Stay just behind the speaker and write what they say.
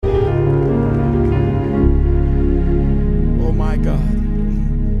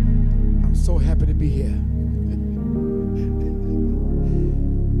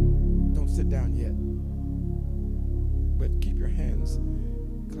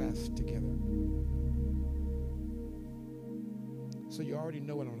class together. So you already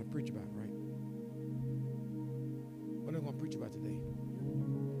know what I'm going to preach about, right? What am I going to preach about today?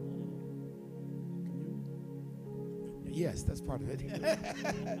 Yes, that's part of it.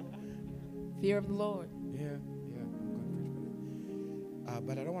 Fear of the Lord. Yeah, I'm going to preach about it.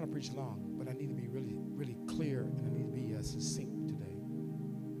 But I don't want to preach long, but I need to be really, really clear, and I need to be succinct today.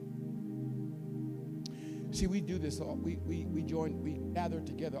 See, we do this, we gather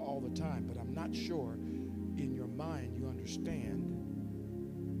together all the time, but I'm not sure in your mind you understand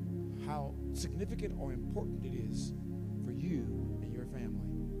how significant or important it is for you and your family.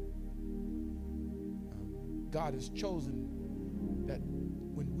 God has chosen that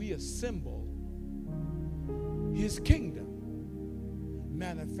when we assemble, His kingdom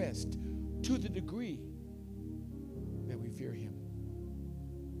manifest to the degree that we fear Him.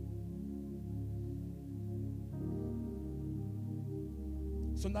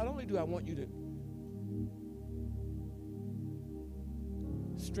 So not only do I want you to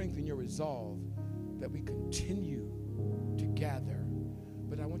strengthen your resolve that we continue to gather,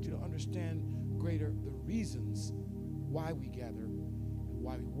 but I want you to understand greater the reasons why we gather and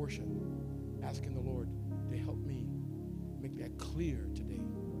why we worship, asking the Lord to help me make that clear today,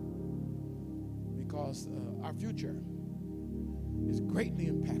 because our future is greatly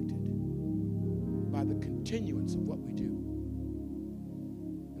impacted by the continuance of what we do.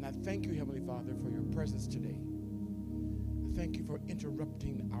 And I thank you, Heavenly Father, for your presence today. I thank you for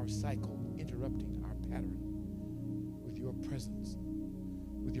interrupting our cycle, interrupting our pattern with your presence,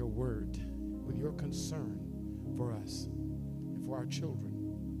 with your word, with your concern for us and for our children.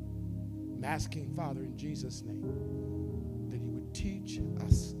 I'm asking, Father, in Jesus' name, that you would teach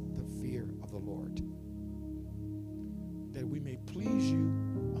us the fear of the Lord, that we may please you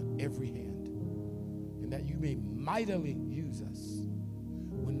on every hand, and that you may mightily use us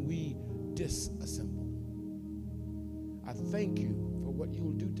when we disassemble. I thank you for what you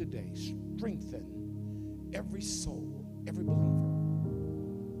will do today. Strengthen every soul, every believer,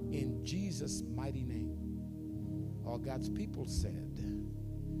 in Jesus' mighty name. All God's people said,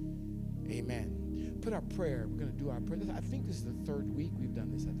 amen. Put our prayer, we're going to do our prayer. I think this is the third week we've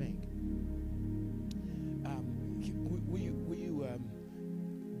done this, I think. Will you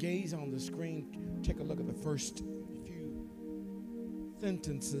gaze on the screen, take a look at the first few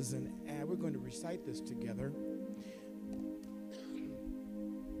sentences, and we're going to recite this together.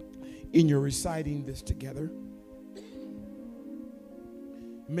 In your reciting this together,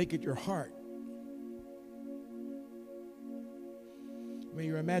 make it your heart. May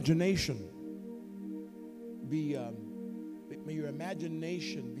your imagination be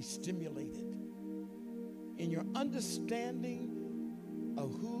stimulated in your understanding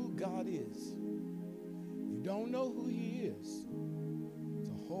of who God is. If you don't know who He is, it's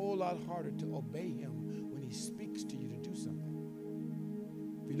a whole lot harder to obey Him when He speaks to you to do something.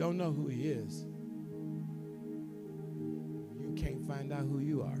 If you don't know who He is, you can't find out who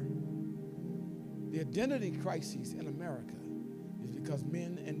you are. The identity crisis in America is because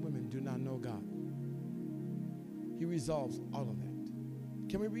men and women do not know God. He resolves all of that.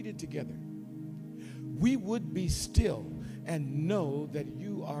 Can we read it together? We would be still and know that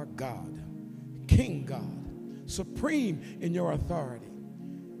you are God, King God, supreme in your authority,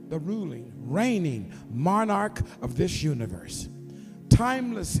 the ruling, reigning monarch of this universe,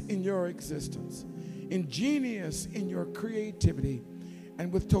 timeless in your existence, ingenious in your creativity,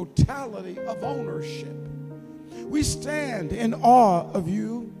 and with totality of ownership. We stand in awe of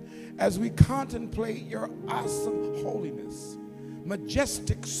you as we contemplate your awesome holiness,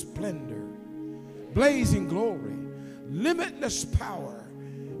 majestic splendor, blazing glory, limitless power,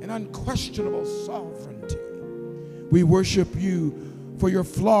 and unquestionable sovereignty. We worship you for your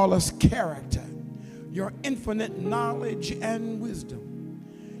flawless character, your infinite knowledge and wisdom,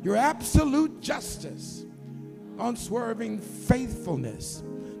 your absolute justice, unswerving faithfulness,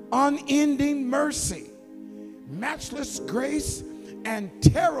 unending mercy, matchless grace, and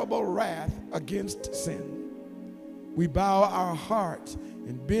terrible wrath against sin. We bow our hearts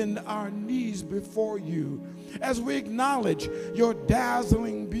and bend our knees before you as we acknowledge your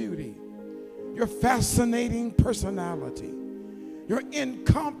dazzling beauty, your fascinating personality, your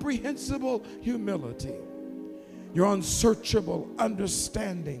incomprehensible humility, your unsearchable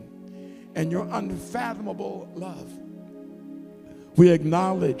understanding, and your unfathomable love. We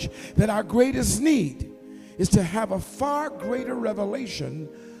acknowledge that our greatest need is to have a far greater revelation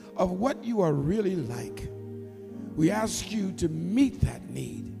of what you are really like. We ask you to meet that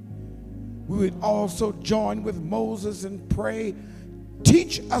need. We would also join with Moses and pray,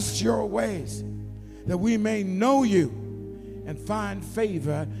 teach us your ways, that we may know you and find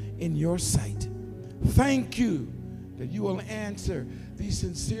favor in your sight. Thank you that you will answer these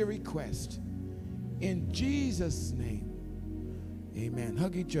sincere requests. In Jesus' name, amen.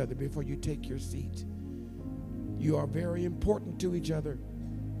 Hug each other before you take your seat. You are very important to each other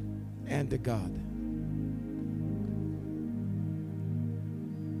and to God.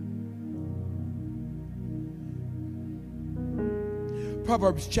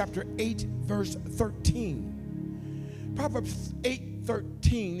 Proverbs chapter 8, verse 13. Proverbs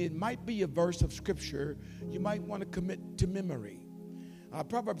 8:13, it might be a verse of scripture you might want to commit to memory.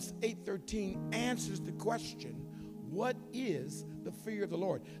 Proverbs 8:13 answers the question, what is the fear of the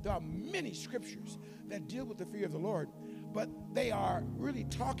Lord? There are many scriptures that deal with the fear of the Lord, but they are really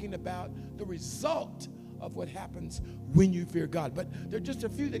talking about the result of what happens when you fear God. But there are just a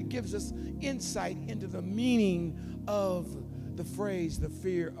few that gives us insight into the meaning of the phrase, the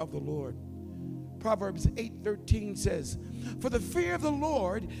fear of the Lord. Proverbs 8:13 says, for the fear of the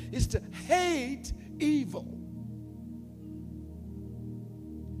Lord is to hate evil.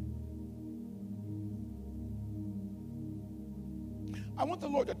 I want the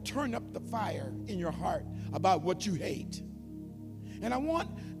Lord to turn up the fire in your heart about what you hate. And I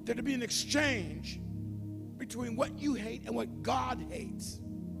want there to be an exchange between what you hate and what God hates.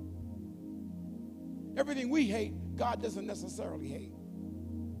 Everything we hate, God doesn't necessarily hate.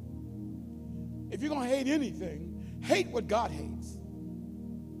 If you're going to hate anything, hate what God hates.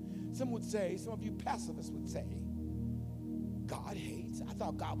 Some would say, some of you pacifists would say, God hates? I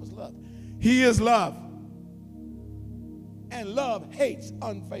thought God was love. He is love. And love hates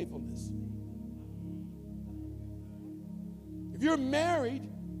unfaithfulness. If you're married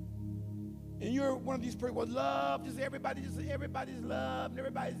and you're one of these people, well, love, everybody's love and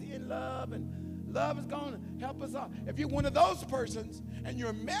everybody's in love and love is going to help us all. If you're one of those persons and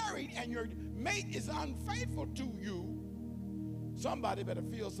you're married and your mate is unfaithful to you, somebody better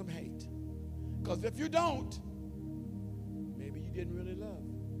feel some hate. Because if you don't, maybe you didn't really love.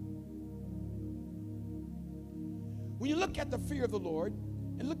 When you look at the fear of the Lord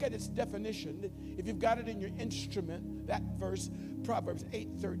and look at its definition, if you've got it in your instrument, that verse, Proverbs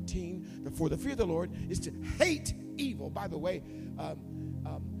 8:13, for the fear of the Lord is to hate evil. By the way,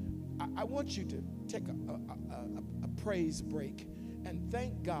 I want you to take a praise break and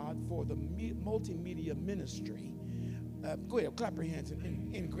thank God for the multimedia ministry. Go ahead, clap your hands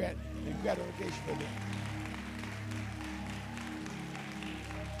in gratification for them.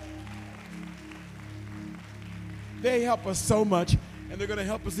 They help us so much, and they're going to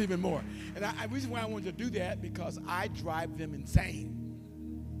help us even more. And the reason why I wanted to do that, because I drive them insane.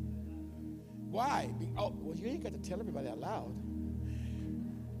 Why? Oh, well, you ain't got to tell everybody out loud.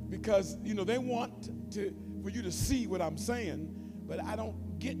 Because, they want for you to see what I'm saying, but I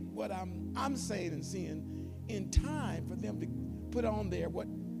don't get what I'm saying and seeing in time for them to put on there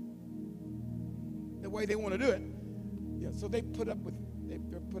the way they want to do it. Yeah, so they put up with me.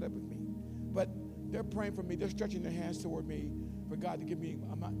 But they're praying for me. They're stretching their hands toward me for God to give me,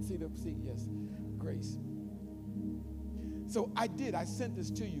 yes, grace. So I sent this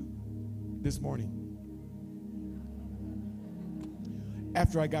to you this morning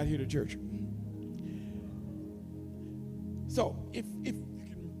after I got here to church. So if you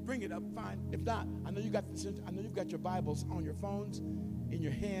can bring it up, fine. If not, I know you've got your Bibles on your phones, in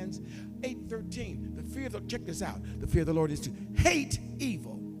your hands. 8:13. Check this out. The fear of the Lord is to hate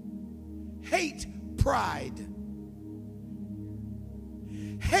evil, hate pride,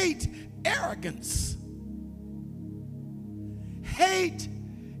 hate arrogance, hate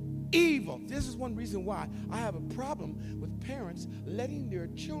evil. This is one reason why I have a problem with parents letting their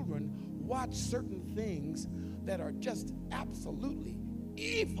children watch certain things that are just absolutely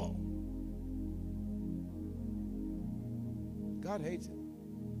evil. God hates it.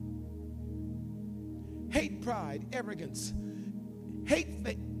 Hate pride, arrogance, hate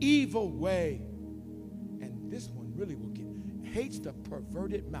the evil way. And this one really will get, hates the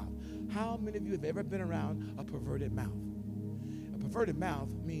perverted mouth. How many of you have ever been around a perverted mouth? A perverted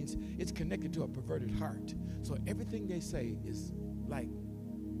mouth means it's connected to a perverted heart. So everything they say is like,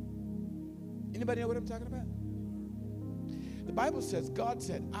 anybody know what I'm talking about? The Bible says, God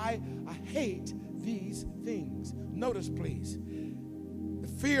said, I hate these things. Notice, please, the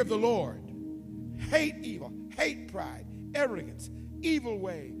fear of the Lord, hate evil, hate pride, arrogance, evil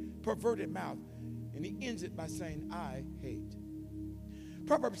way, perverted mouth. And he ends it by saying, I hate.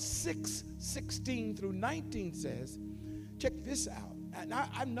 Proverbs 6:16 through 19 says, check this out. And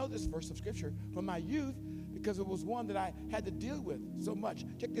I know this verse of scripture from my youth because it was one that I had to deal with so much.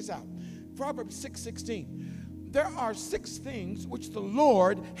 Check this out. Proverbs 6:16. There are 6 things which the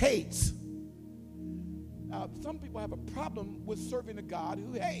Lord hates. some people have a problem with serving a God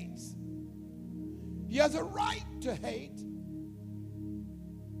who hates. He has a right to hate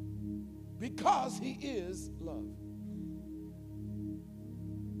because he is love.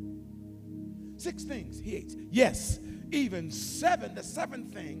 6 things he hates. Yes, even 7, the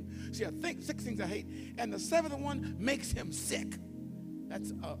 7th thing. See, I think 6 things I hate, and the 7th one makes him sick.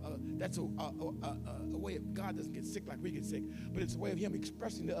 That's a way of, God doesn't get sick like we get sick, but it's a way of him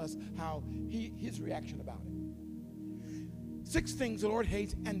expressing to us how his reaction about it. 6 things the Lord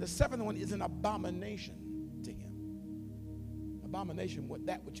hates, and the 7th one is an abomination to him. Abomination,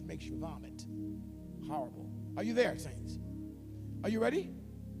 that which makes you vomit. Horrible. Are you there, saints? Are you ready?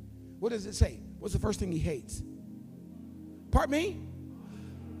 What does it say? What's the first thing he hates? Pardon me?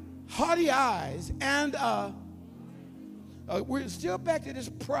 Haughty eyes and we're still back to this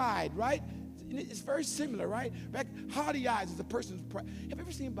pride, right? It's very similar, right? Haughty eyes is a person's pride. Have you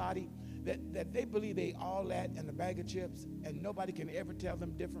ever seen anybody that they believe they all that in a bag of chips and nobody can ever tell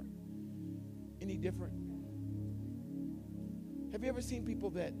them different? Any different? Have you ever seen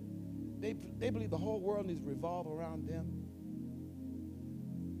people that they believe the whole world needs to revolve around them?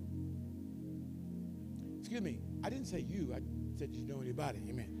 Excuse me, I didn't say you. I said you know anybody.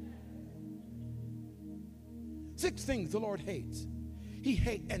 Amen. 6 things the Lord hates. He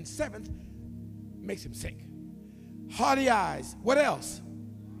hates, and 7th makes him sick. Haughty eyes. What else?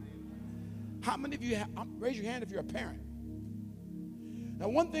 How many of you raise your hand if you're a parent? Now,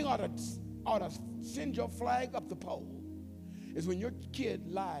 one thing ought to send your flag up the pole is when your kid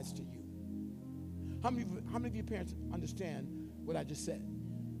lies to you. How many of you parents understand what I just said?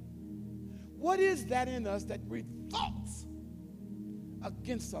 What is that in us that revolts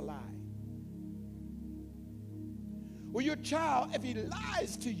against a lie? Well, your child, if he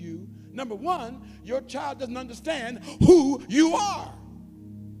lies to you, number one, your child doesn't understand who you are.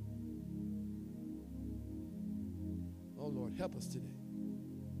 Oh, Lord, help us today.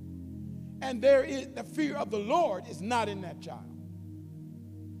 And the fear of the Lord is not in that child.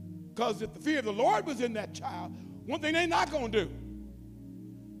 Because if the fear of the Lord was in that child, one thing they're not going to do.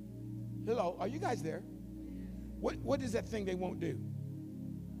 Hello, are you guys there? What is that thing they won't do?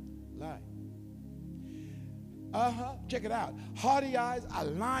 Lie. Check it out. Haughty eyes, a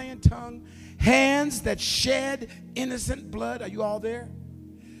lying tongue, hands that shed innocent blood. Are you all there?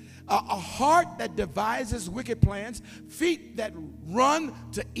 A heart that devises wicked plans, feet that run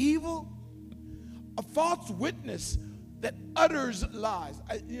to evil, a false witness that utters lies.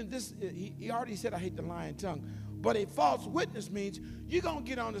 He already said I hate the lying tongue. But a false witness means you're going to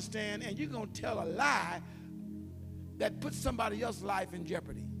get on the stand and you're going to tell a lie that puts somebody else's life in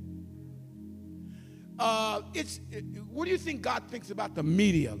jeopardy. What do you think God thinks about the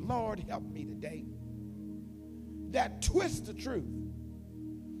media? Lord, help me today. That twists the truth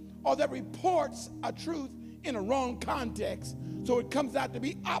or that reports a truth in a wrong context so it comes out to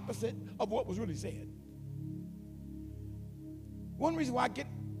be opposite of what was really said. One reason why I get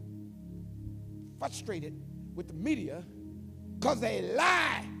frustrated with the media, because they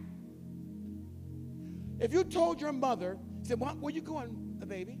lie. If you told your mother, said, where you going,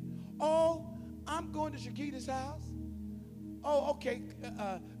 baby? Oh, I'm going to Shakita's house. Oh, okay.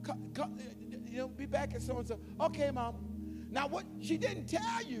 Be back at so-and-so. Okay, Mom. Now, what she didn't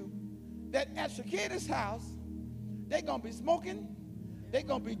tell you that at Shakita's house, they're going to be smoking, they're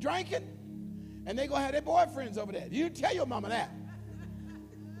going to be drinking, and they're going to have their boyfriends over there. You didn't tell your mama that.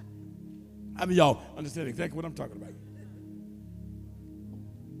 I mean, y'all understand exactly what I'm talking about.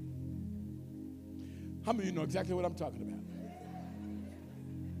 How many of you know exactly what I'm talking about?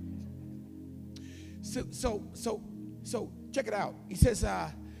 So check it out. He says,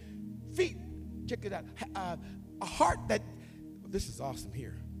 feet, check it out. A heart that, this is awesome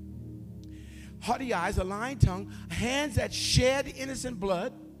here. Haughty eyes, a lying tongue, hands that shed innocent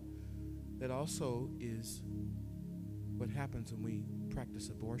blood. That also is what happens when we practice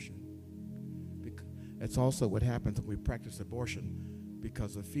abortion. That's also what happens when we practice abortion,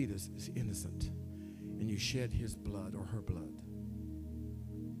 because the fetus is innocent and you shed his blood or her blood.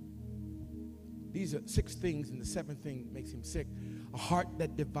 These are 6 things, and the 7th thing makes him sick. A heart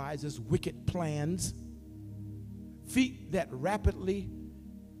that devises wicked plans. Feet that,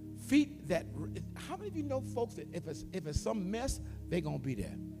 how many of you know folks that if it's some mess, they're going to be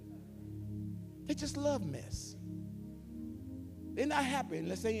there? They just love mess. They're not happy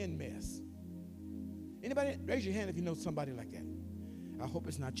unless they're in mess. Anybody? Raise your hand if you know somebody like that. I hope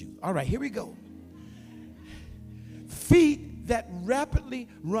it's not you. All right, here we go. Feet that rapidly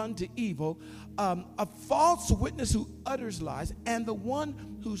run to evil, a false witness who utters lies, and the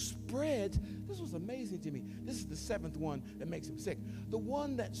one who spreads. This was amazing to me. This is the 7th one that makes him sick. The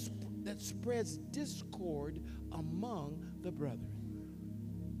one that that spreads discord among the brethren.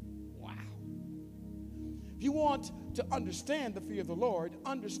 Wow. If you want to understand the fear of the Lord,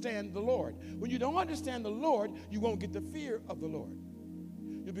 understand the Lord. When you don't understand the Lord, you won't get the fear of the Lord.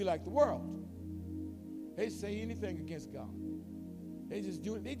 You'll be like the world. They say anything against God. They just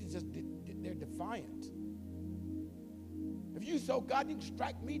do it. They're defiant. If you so God, you can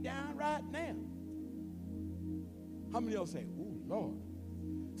strike me down right now. How many of you say, "Ooh, Lord"?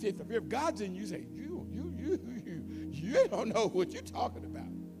 See, if the fear of God's in you, say, you don't know what you're talking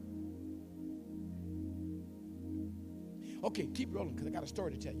about. Okay, keep rolling because I got a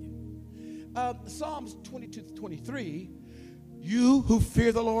story to tell you. Psalms 22-23, you who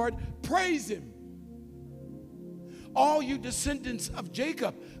fear the Lord, praise him. All you descendants of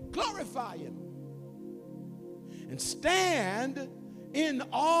Jacob, glorify him. And stand in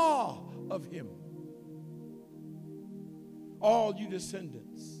awe of him. All you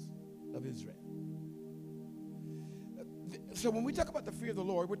descendants of Israel. So when we talk about the fear of the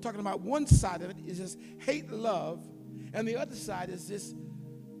Lord, we're talking about one side of it is this hate, love, and the other side is this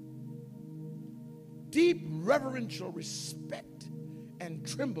deep reverential respect and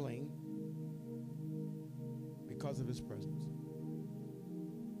trembling because of his presence.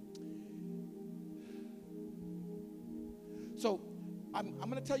 So I'm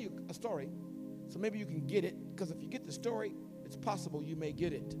going to tell you a story, so maybe you can get it, because if you get the story, it's possible you may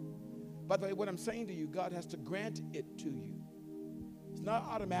get it. By the way, what I'm saying to you, God has to grant it to you. It's not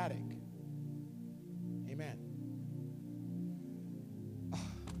automatic. Amen.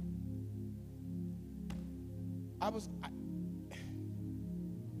 I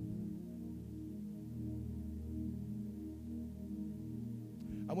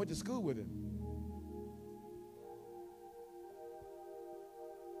went to school with him.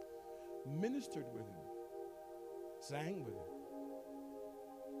 Ministered with him, sang with him,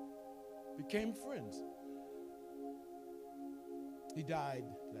 became friends. He died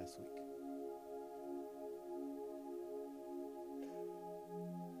last week.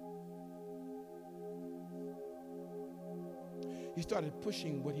 He started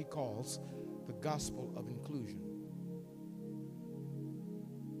pushing what he calls the gospel of inclusion.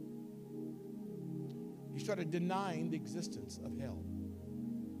 He started denying the existence of hell.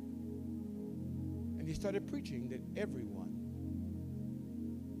 And he started preaching that everyone,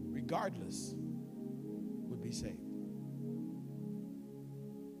 regardless, would be saved.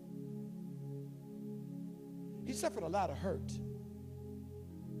 He suffered a lot of hurt.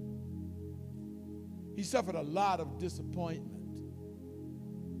 He suffered a lot of disappointment.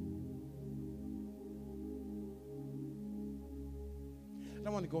 I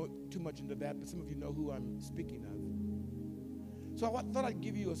don't want to go too much into that, but some of you know who I'm speaking of. So I thought I'd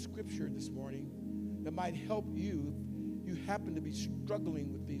give you a scripture this morning that might help you if you happen to be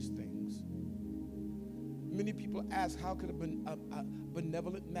struggling with these things. Many people ask, how could a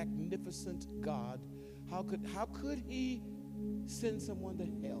benevolent, magnificent God, how could he send someone to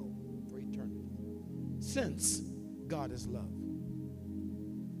hell for eternity? Since God is love.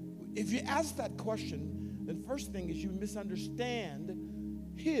 If you ask that question, the first thing is you misunderstand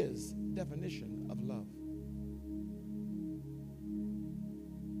his definition of love.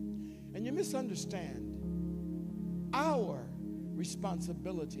 And you misunderstand our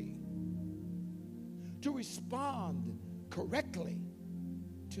responsibility to respond correctly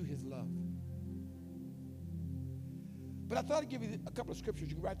to his love. But I thought I'd give you a couple of scriptures.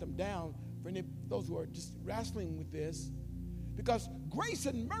 You can write them down for any of those who are just wrestling with this. Because grace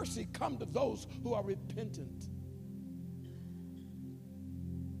and mercy come to those who are repentant.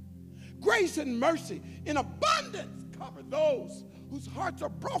 Grace and mercy in abundance cover those whose hearts are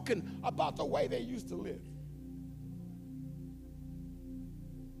broken about the way they used to live.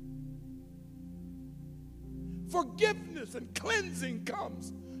 Forgiveness and cleansing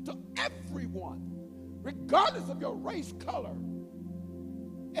comes to everyone, regardless of your race, color,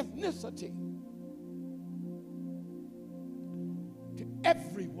 ethnicity. To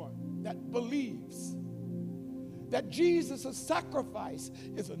everyone that believes that Jesus' sacrifice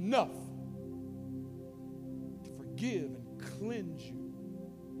is enough to forgive and cleanse you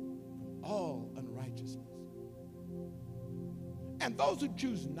from all unrighteousness. And those who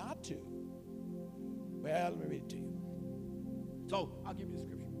choose not to, well, let me read it to you. So I'll give you the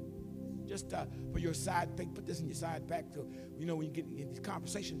scripture. Just for your side thing, put this in your side pack. So, when you get in this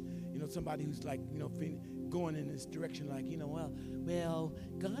conversation, somebody who's like, going in this direction, like, well,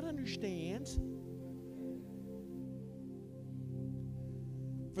 God understands.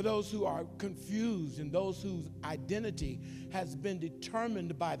 For those who are confused and those whose identity has been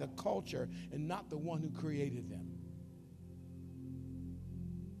determined by the culture and not the one who created them.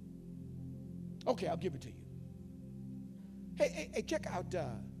 Okay, I'll give it to you. Hey, check out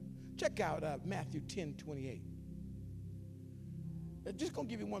Matthew 10:28. Just going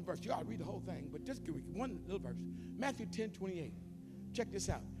to give you one verse. You ought to read the whole thing, but just give me one little verse. Matthew 10:28. Check this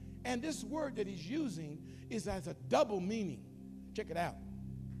out. And this word that he's using is as a double meaning. Check it out.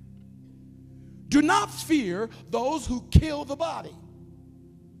 Do not fear those who kill the body,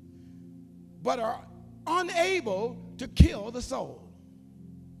 but are unable to kill the soul.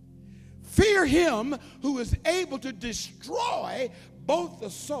 Fear him who is able to destroy both the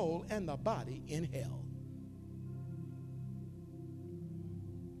soul and the body in hell.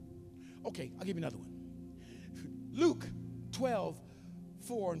 Okay, I'll give you another one. Luke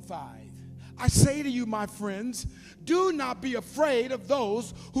 12:4-5. I say to you, my friends, do not be afraid of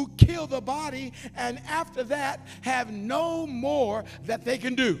those who kill the body and after that have no more that they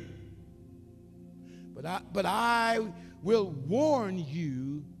can do. But I will warn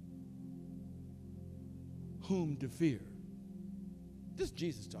you whom to fear. This is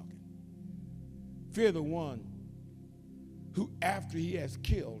Jesus talking. Fear the one who after he has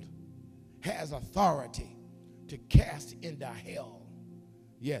killed has authority to cast into hell.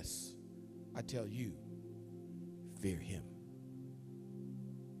 Yes, I tell you, fear him.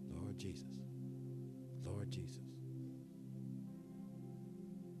 Lord Jesus. Lord Jesus.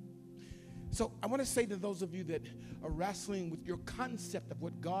 So I want to say to those of you that are wrestling with your concept of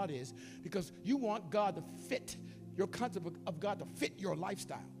what God is, because you want God to fit, your concept of God to fit your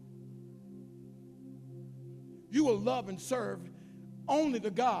lifestyle. You will love and serve only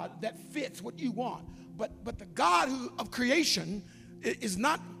the God that fits what you want. But the God of creation is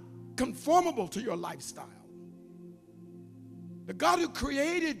not conformable to your lifestyle. The God who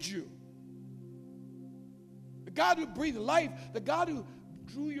created you, the God who breathed life, the God who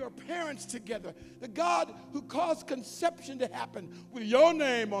drew your parents together, the God who caused conception to happen with your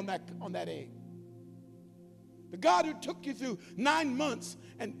name on that egg, the God who took you through 9 months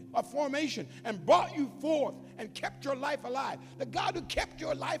of formation and brought you forth and kept your life alive, the God who kept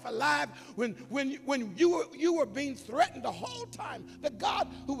your life alive when you were being threatened the whole time, the God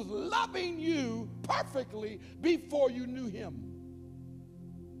who was loving you perfectly before you knew him,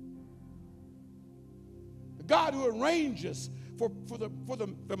 the God who arranges for the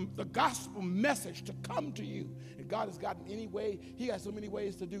gospel message to come to you. And God has gotten any way, he has so many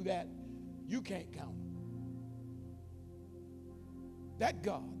ways to do that, you can't count them.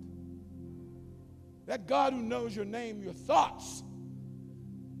 That God who knows your name, your thoughts,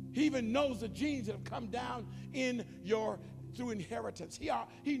 he even knows the genes that have come down through inheritance.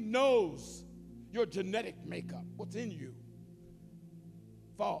 He knows your genetic makeup, what's in you.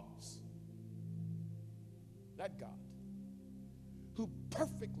 Thoughts. That God who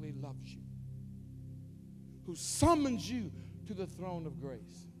perfectly loves you, who summons you to the throne of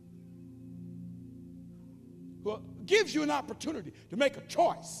grace, who gives you an opportunity to make a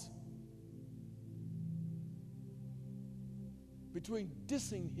choice between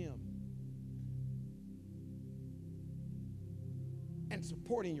dissing him and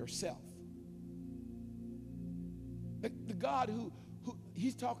supporting yourself. The God who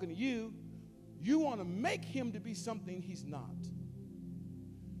he's talking to you, you want to make him to be something he's not.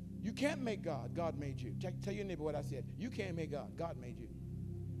 You can't make God. God made you. Tell your neighbor what I said. You can't make God. God made you.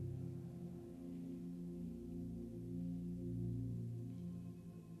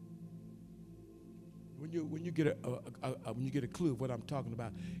 When you get a clue of what I'm talking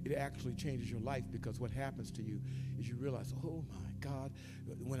about, it actually changes your life, because what happens to you is you realize, oh my God,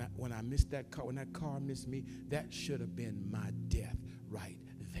 when I missed that car, when that car missed me, that should have been my death right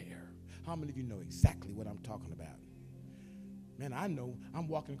there. How many of you know exactly what I'm talking about? Man, I know. I'm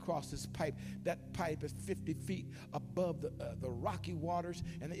walking across this pipe. That pipe is 50 feet above the rocky waters,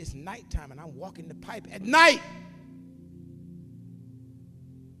 and it's nighttime, and I'm walking the pipe at night.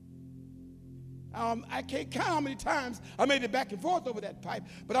 I can't count how many times I made it back and forth over that pipe,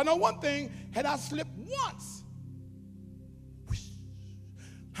 but I know one thing: had I slipped once,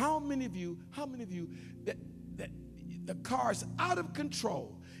 how many of you that the car's out of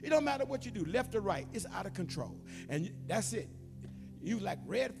control? It don't matter what you do, left or right, it's out of control, and that's it. You like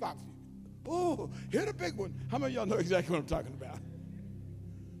Red Fox. Oh, hit a big one. How many of y'all know exactly what I'm talking about?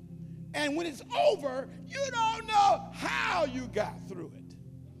 And when it's over, you don't know how you got through it.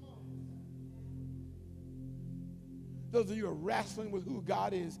 Those of you who are wrestling with who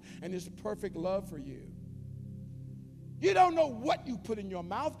God is and his perfect love for you. You don't know what you put in your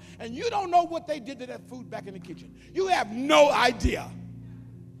mouth, and you don't know what they did to that food back in the kitchen. You have no idea.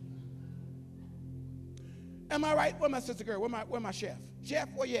 Am I right? Where my sister girl? Where my chef? Chef,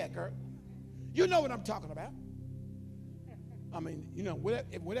 where you at, girl? You know what I'm talking about. I mean, you know,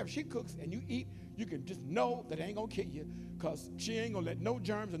 whatever she cooks and you eat, you can just know that it ain't going to kill you because she ain't going to let no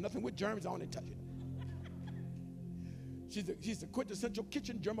germs or nothing with germs on it touch it. She's the quintessential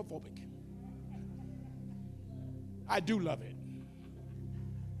kitchen germophobic. I do love it.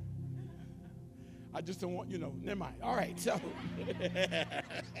 I just don't want, you know, never mind. All right, so.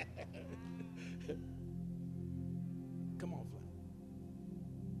 Come on, Flynn.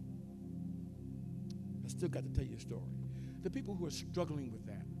 I still got to tell you a story. The people who are struggling with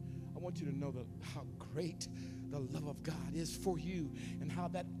that, I want you to know how great the love of God is for you and how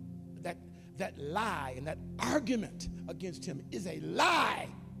that lie and that argument against him is a lie.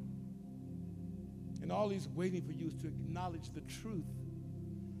 And all he's waiting for you is to acknowledge the truth.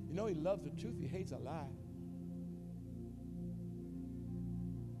 You know he loves the truth. He hates a lie.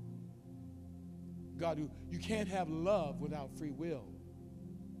 God, you can't have love without free will.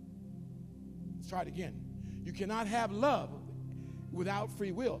 Let's try it again. You cannot have love without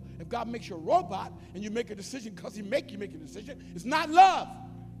free will. If God makes you a robot and you make a decision because he make you make a decision, it's not love.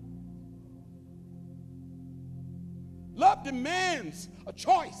 Love demands a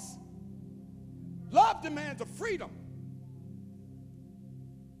choice. Love demands a freedom.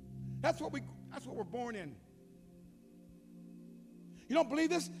 That's what we're born in. You don't believe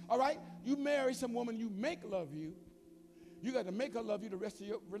this? All right. You marry some woman you make love you. You got to make her love you the rest of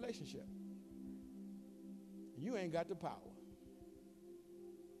your relationship. You ain't got the power.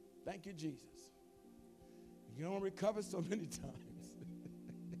 Thank you, Jesus. You can only recover so many times.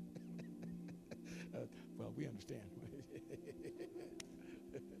 Well, we understand.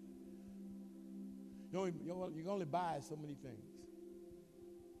 You can only buy so many things.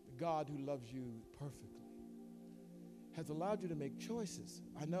 The God who loves you perfectly has allowed you to make choices.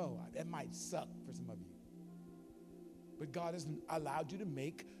 I know that might suck for some of you. But God has allowed you to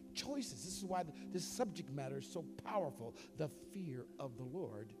make choices. This is why this subject matter is so powerful. The fear of the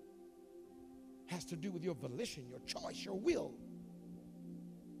Lord has to do with your volition, your choice, your will.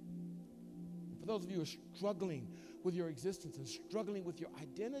 And for those of you who are struggling with your existence and struggling with your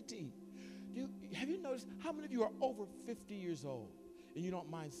identity, have you noticed how many of you are over 50 years old and you don't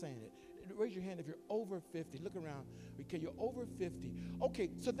mind saying it? Raise your hand if you're over 50. Look around. Okay, you're over 50. Okay,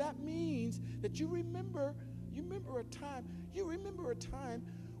 so that means that you remember a time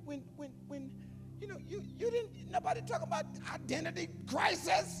when you know you didn't, nobody talk about identity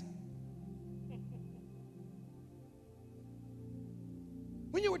crisis.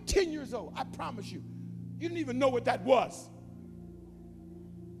 When you were 10 years old, I promise you, you didn't even know what that was.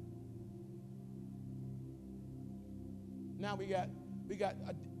 Now we got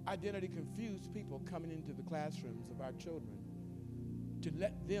identity confused people coming into the classrooms of our children to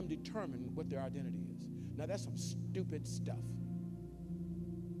let them determine what their identity is. Now that's some stupid stuff.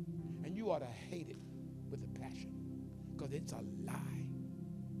 And you ought to hate it with a passion because it's a lie.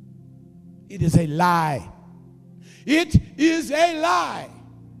 It is a lie. It is a lie.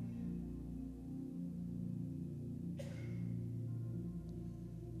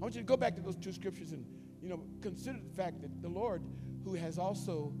 I want you to go back to those two scriptures and, you know, consider the fact that the Lord, who has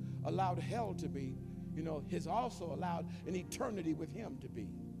also allowed hell to be, you know, has also allowed an eternity with him to be.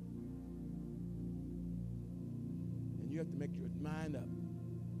 And you have to make your mind up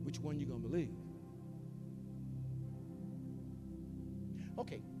which one you're going to believe.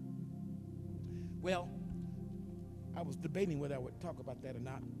 Okay. Well, I was debating whether I would talk about that or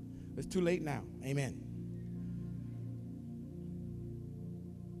not. It's too late now. Amen.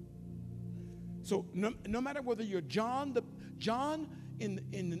 So no matter whether you're John in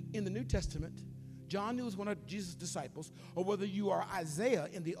the New Testament, John, who was one of Jesus' disciples, or whether you are Isaiah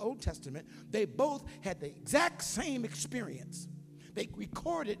in the Old Testament, they both had the exact same experience. They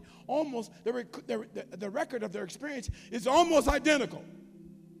recorded almost, the record of their experience is almost identical.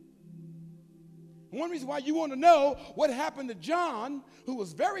 One reason why you want to know what happened to John, who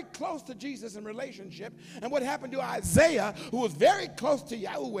was very close to Jesus in relationship, and what happened to Isaiah, who was very close to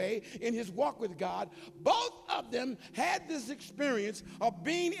Yahweh in his walk with God, both of them had this experience of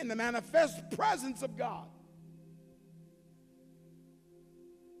being in the manifest presence of God.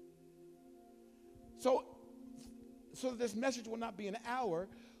 So this message will not be an hour.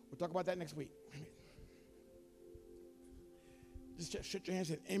 We'll talk about that next week. Just shut your hands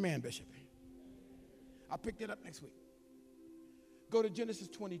and say, amen, Bishop. I'll pick that up next week. Go to Genesis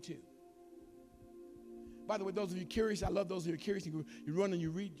 22. By the way, those of you curious, I love those of you curious. You run and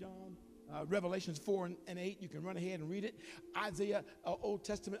you read John, Revelations 4 and 8. You can run ahead and read it. Isaiah, Old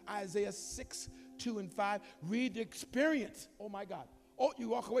Testament, Isaiah 6, 2 and 5. Read the experience. Oh, my God. Oh, you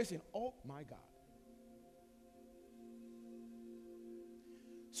walk away saying, oh, my God.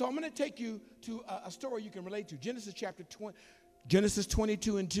 So I'm going to take you to a story you can relate to. Genesis chapter Genesis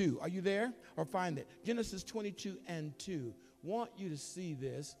 22 and 2. Are you there? Or find it. Genesis 22 and 2. Want you to see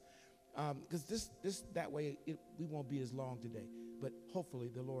this, because that way we won't be as long today. But hopefully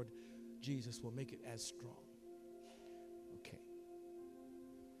the Lord Jesus will make it as strong. Okay.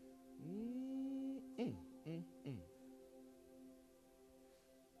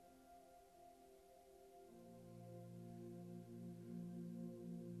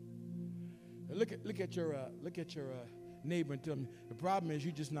 Look at your neighbor and tell them the problem is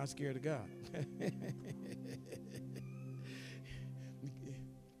you're just not scared of God.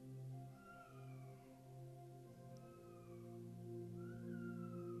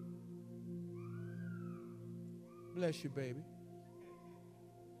 Bless you, baby.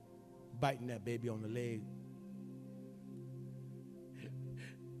 Biting that baby on the leg.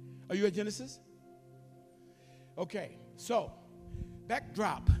 Are you at Genesis? Okay, so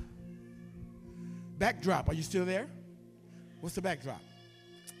backdrop. Backdrop. Are you still there? What's the backdrop?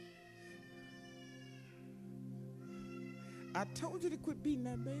 I told you to quit beating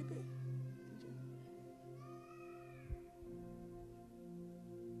that baby.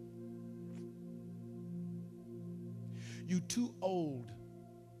 You too old.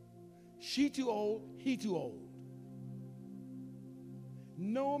 She too old. He too old.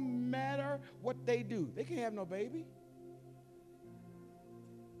 No matter what they do, they can't have no baby.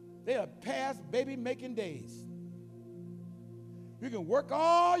 They are past baby making days. You can work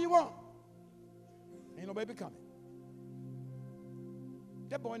all you want. Ain't no baby coming.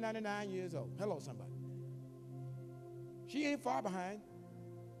 That boy 99 years old. Hello, somebody. She ain't far behind.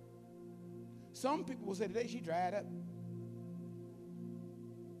 Some people will say today she dried up.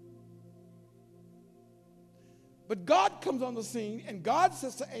 But God comes on the scene and God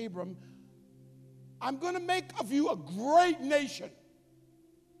says to Abram, I'm going to make of you a great nation.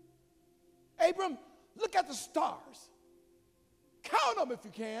 Abram, look at the stars. Count them if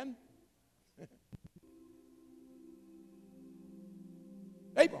you can.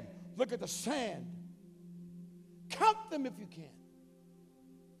 Abram, look at the sand. Count them if you can.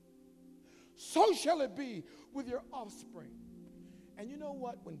 So shall it be with your offspring. And you know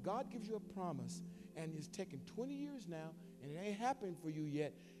what? When God gives you a promise and it's taken 20 years now and it ain't happened for you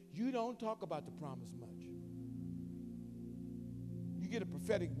yet, you don't talk about the promise much. You get a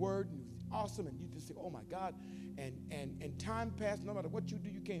prophetic word and it's awesome and you just say, oh my God, and time passes, no matter what you do,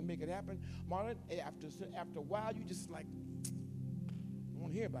 you can't make it happen. Marlon, after a while, you just like, I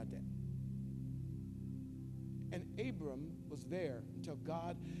want to hear about that. And Abram was there until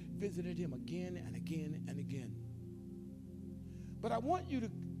God visited him again and again and again. But I want you to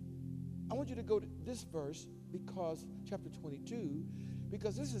go to this verse, because chapter 22,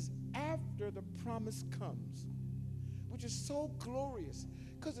 because this is after the promise comes, which is so glorious,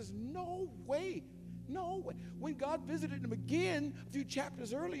 because there's no way. When God visited him again a few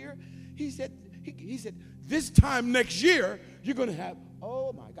chapters earlier, he said, this time next year, you're going to have,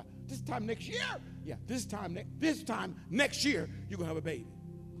 oh my God, this time next year? Yeah, this time next year, you're going to have a baby.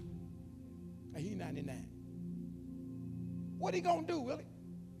 And he's 99. What he going to do, Willie?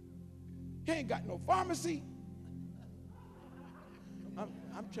 He ain't got no pharmacy.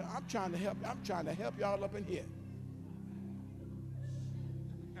 I'm trying to help y'all up in here.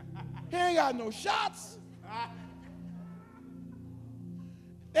 He ain't got no shots.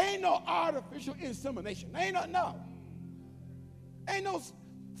 There ain't no artificial insemination. Ain't no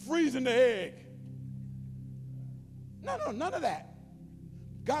freezing the egg. No, none of that.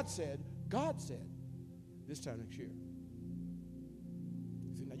 God said, this time next year.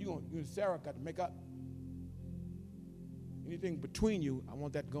 He said, now you and Sarah got to make up. Anything between you, I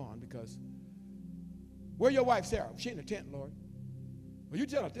want that gone, because where your wife Sarah? She in the tent, Lord. Well, you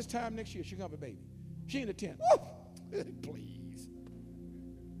tell her this time next year she's going to have a baby. She in the tent. Woo! Please.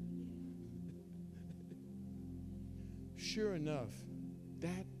 Sure enough,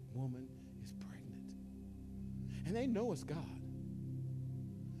 that woman is pregnant. And they know it's God.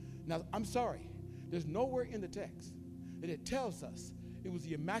 Now, I'm sorry. There's nowhere in the text that it tells us it was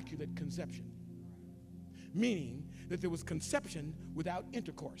the Immaculate Conception, meaning that there was conception without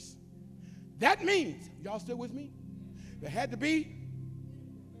intercourse. That means, y'all still with me? There had to be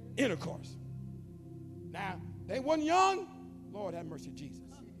intercourse. Now, they wasn't young. Lord have mercy, Jesus.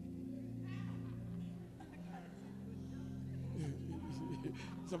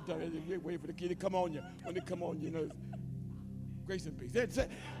 Sometimes you wait for the kid to come on you. When they come on, you know, grace and peace.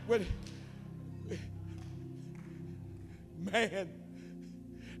 Man,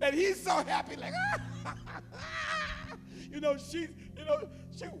 and he's so happy, like, she's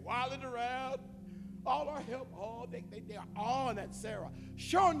wilding around. All our help, they are all on that Sarah.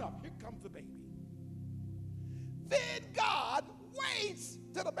 Sure enough, here comes the baby. Then God waits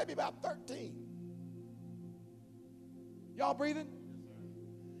till the baby about 13. Y'all breathing?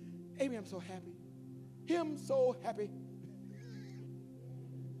 Abraham so happy. Him so happy.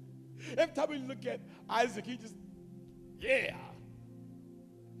 Every time we look at Isaac, he just, yeah.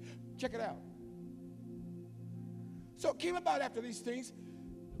 Check it out. So it came about after these things.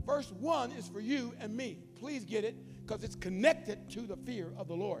 Verse 1 is for you and me. Please get it, because it's connected to the fear of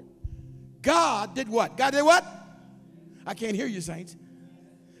the Lord. God did what? God did what? I can't hear you, saints.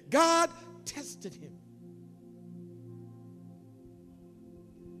 God tested him.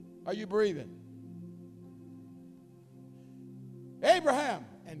 Are you breathing? Abraham,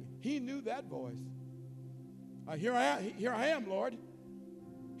 and he knew that voice. Here I am, Lord.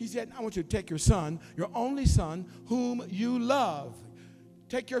 He said, I want you to take your son, your only son, whom you love.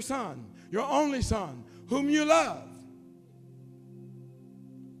 Take your son, your only son, whom you love.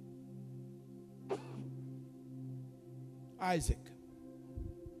 Isaac.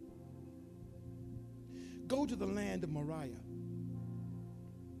 Go to the land of Moriah.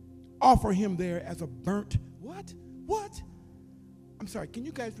 Offer him there as a burnt, what? What? I'm sorry, can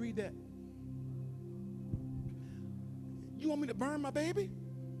you guys read that? You want me to burn my baby?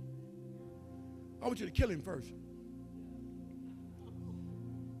 I want you to kill him first.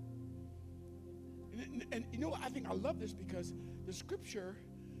 And you know what? I think I love this because the scripture,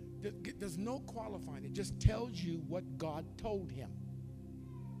 there's no qualifying. It just tells you what God told him.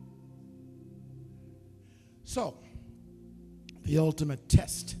 So, the ultimate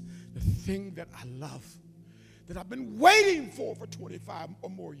test, the thing that I love, that I've been waiting for 25 or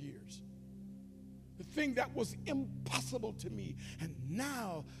more years. The thing that was impossible to me, and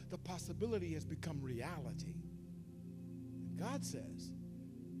now the possibility has become reality. God says,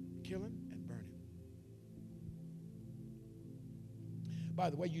 kill him and burn him. By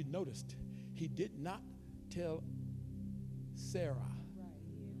the way, you noticed, he did not tell Sarah.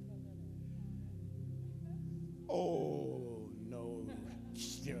 Oh, no.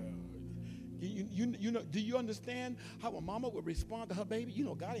 You know, do you understand how a mama would respond to her baby? You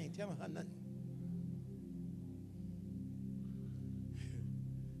know, God ain't telling her nothing.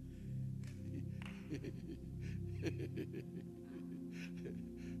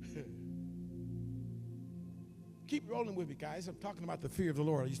 Keep rolling with me, guys. I'm talking about the fear of the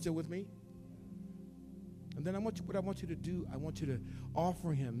Lord. Are you still with me? And then what I want you to do, I want you to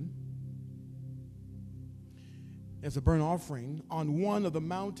offer him as a burnt offering on one of the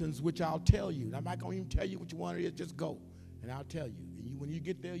mountains which I'll tell you. I'm not going to even tell you which one it is. Just go, and I'll tell you. And when you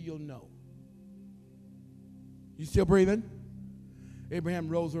get there, you'll know. You still breathing? Abraham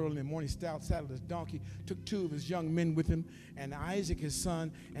rose early in the morning, saddled his donkey, took 2 of his young men with him, and Isaac his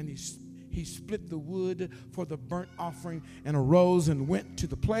son, and he split the wood for the burnt offering and arose and went to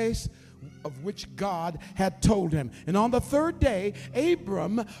the place of which God had told him. And on the 3rd day,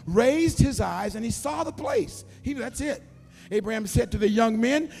 Abram raised his eyes and he saw the place. He knew that's it. Abraham said to the young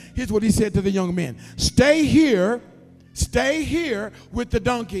men, here's what he said to the young men. Stay here with the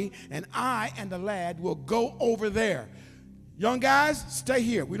donkey, and I and the lad will go over there. Young guys, stay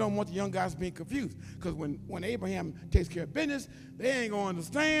here. We don't want the young guys being confused, because when Abraham takes care of business, they ain't going to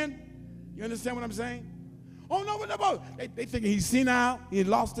understand. You understand what I'm saying? Oh, no. They thinking he's senile. He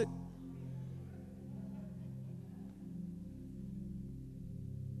lost it.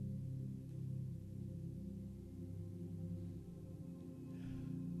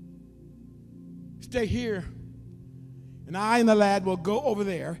 Stay here, and I and the lad will go over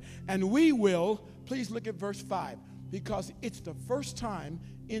there, and we will, please look at verse 5, because it's the first time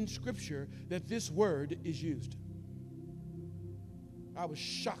in Scripture that this word is used. I was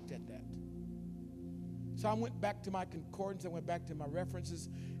shocked at that. So I went back to my concordance, I went back to my references,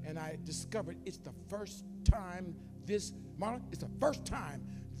 and I discovered it's the first time it's the first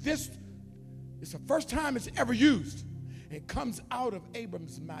time it's ever used. It comes out of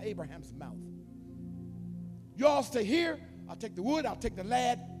Abraham's mouth. Y'all stay here, I'll take the wood, I'll take the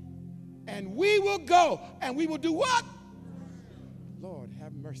lad, and we will go, and we will do what? Lord,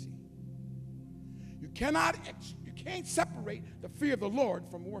 have mercy. You can't separate the fear of the Lord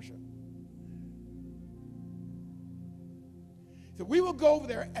from worship. So we will go over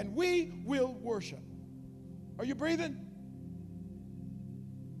there and we will worship. Are you breathing?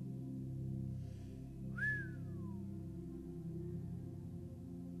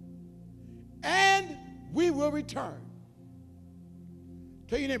 And we will return.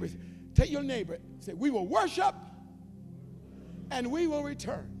 Tell your neighbor, say, we will worship and we will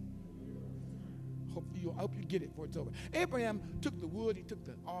return. I hope you get it before it's over. Abraham took the wood, he took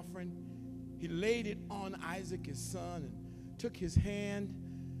the offering, he laid it on Isaac, his son, and took his hand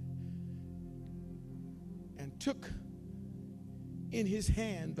and took in his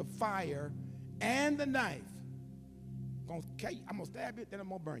hand the fire and the knife. I'm going to stab you, then I'm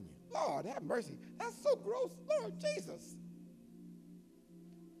going to burn you. Lord, have mercy. That's so gross. Lord Jesus.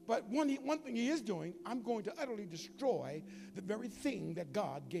 But one thing he is doing, I'm going to utterly destroy the very thing that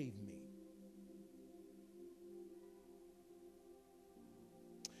God gave me.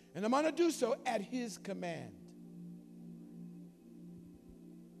 And I'm going to do so at his command.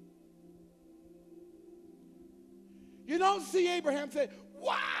 You don't see Abraham say,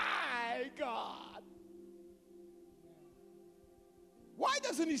 why, God? Why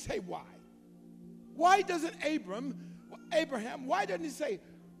doesn't he say why? Why doesn't Abraham, why doesn't he say,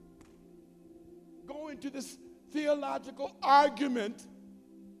 go into this theological argument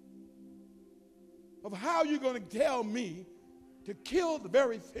of how you're going to tell me to kill the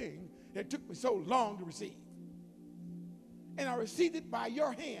very thing that took me so long to receive? And I received it by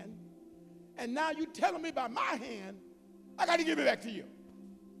your hand, and now you're telling me by my hand, I got to give it back to you.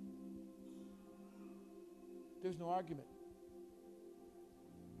 There's no argument.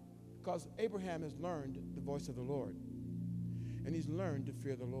 Because Abraham has learned the voice of the Lord, and he's learned to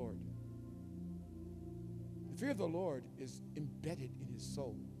fear the Lord. The fear of the Lord is embedded in his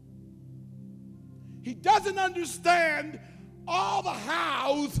soul. He doesn't understand all the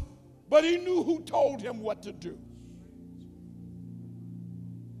hows, but he knew who told him what to do.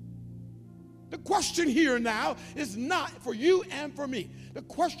 The question here now is not for you and for me. The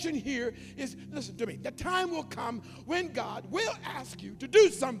question here is, listen to me, the time will come when God will ask you to do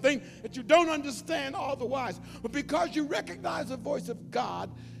something that you don't understand all the whys. But because you recognize the voice of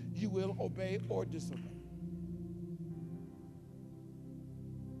God, you will obey or disobey.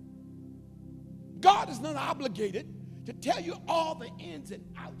 God is not obligated to tell you all the ins and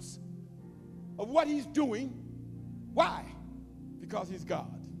outs of what he's doing. Why? Because he's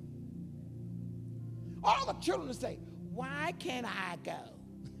God. All the children say, why can't I go?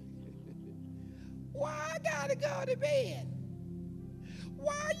 Why I gotta go to bed?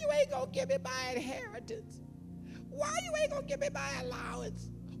 Why you ain't gonna give me my inheritance? Why you ain't gonna give me my allowance?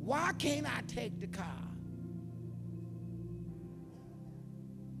 Why can't I take the car?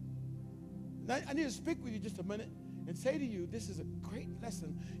 Now, I need to speak with you just a minute and say to you, this is a great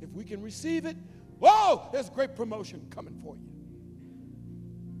lesson. If we can receive it, whoa, there's great promotion coming for you.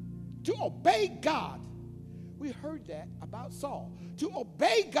 To obey God. We heard that about Saul. To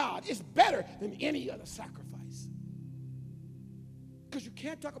obey God is better than any other sacrifice. Because you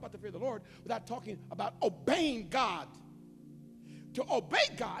can't talk about the fear of the Lord without talking about obeying God. To obey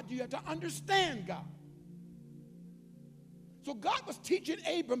God, you have to understand God. So God was teaching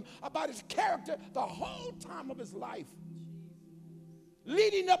Abram about his character the whole time of his life,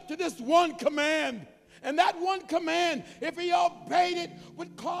 leading up to this one command. And that one command, if he obeyed it,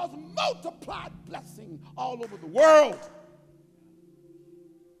 would cause multiplied blessing all over the world.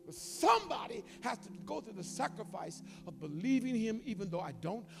 But somebody has to go through the sacrifice of believing him, even though I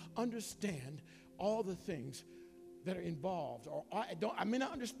don't understand all the things that are involved, or I may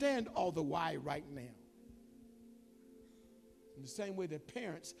not understand all the why right now. In the same way that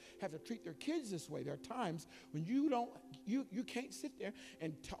parents have to treat their kids this way, there are times when you can't sit there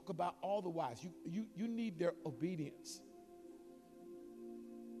and talk about all the whys. You need their obedience.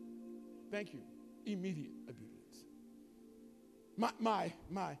 Thank you. Immediate obedience.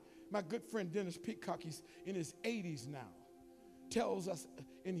 My good friend Dennis Peacock, he's in his 80s now, tells us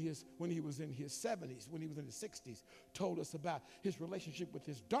when he was in his 70s, when he was in his 60s, told us about his relationship with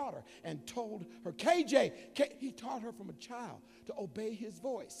his daughter and told her, KJ, he taught her from a child to obey his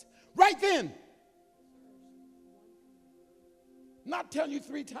voice. Right then. Not telling you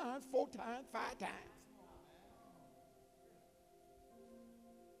 3 times, 4 times, 5 times.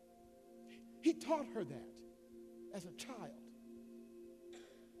 He taught her that as a child.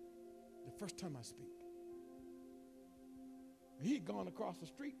 The first time I speak. He'd gone across the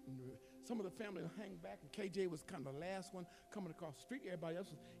street, and some of the family would hang back, and KJ was kind of the last one coming across the street. Everybody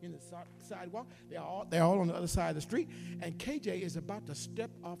else was in the sidewalk. They're all on the other side of the street, and KJ is about to step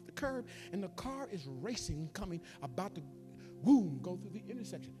off the curb, and the car is racing, coming, about to, go through the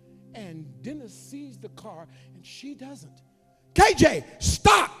intersection. And Dennis sees the car, and she doesn't. KJ,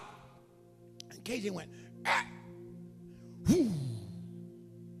 stop! And KJ went, ah! Whoo!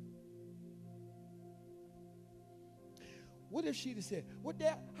 What if she'd have said, well,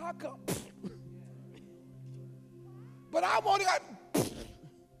 Dad, how come? But I'm only got,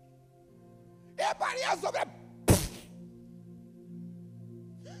 everybody else over there.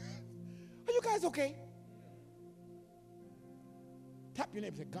 Are you guys okay? Tap your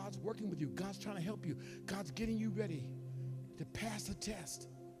neighbor and say, God's working with you. God's trying to help you. God's getting you ready to pass the test.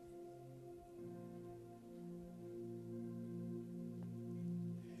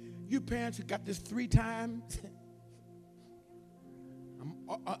 You parents who got this 3 times.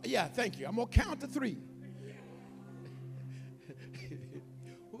 Yeah, thank you. I'm going to count to 3.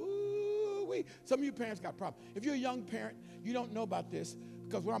 Ooh-wee. Some of you parents got problems. If you're a young parent, you don't know about this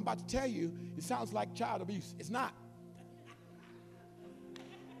because what I'm about to tell you, it sounds like child abuse. It's not.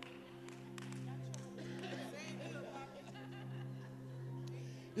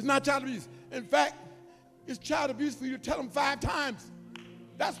 It's not child abuse. In fact, it's child abuse for you to tell them 5 times.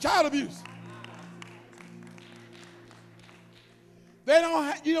 That's child abuse. They don't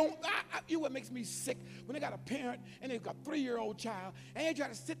have, you know what makes me sick? When they got a parent and they've got a 3-year-old child and they try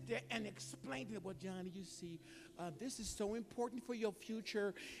to sit there and explain to them, well, Johnny, you see, this is so important for your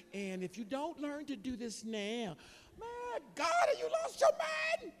future. And if you don't learn to do this now, my God, have you lost your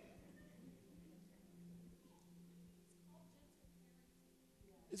mind?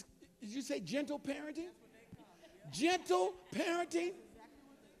 Did you say gentle parenting? Gentle parenting?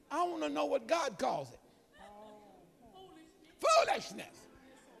 I want to know what God calls it. Foolishness.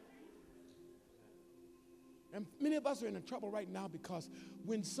 And many of us are in trouble right now because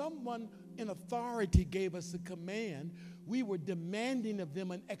when someone in authority gave us a command, we were demanding of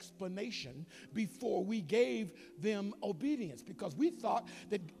them an explanation before we gave them obedience because we thought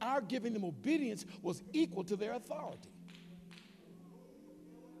that our giving them obedience was equal to their authority.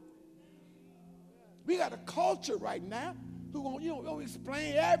 We got a culture right now who gonna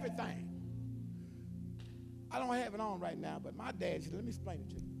explain everything. I don't have it on right now, but my dad said, let me explain it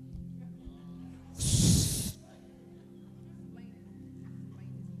to you.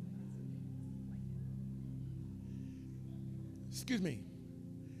 Excuse me.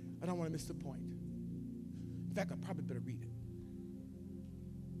 I don't want to miss the point. In fact, I probably better read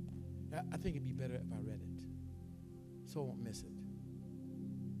it. I think it'd be better if I read it, so I won't miss it.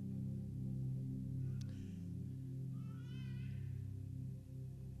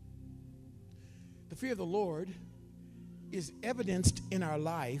 The fear of the Lord is evidenced in our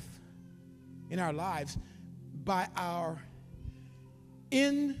lives by our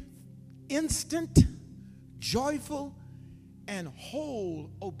instant, joyful, and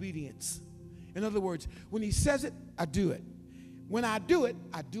whole obedience. In other words, when he says it, I do it. When I do it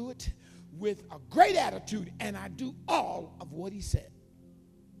with a great attitude, and I do all of what he said.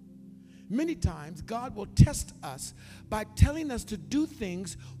 Many times, God will test us by telling us to do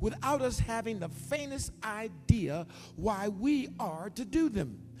things without us having the faintest idea why we are to do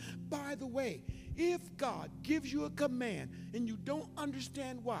them. By the way, if God gives you a command and you don't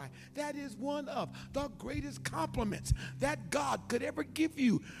understand why, that is one of the greatest compliments that God could ever give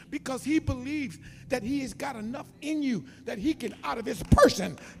you because he believes that he has got enough in you that he can, out of his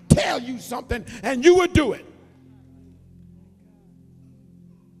person, tell you something and you would do it.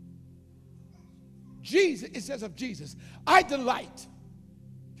 Jesus, it says of Jesus, I delight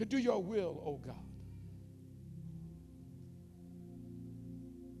to do your will, O God.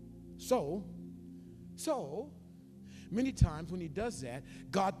 So, many times when he does that,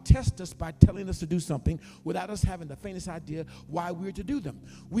 God tests us by telling us to do something without us having the faintest idea why we're to do them.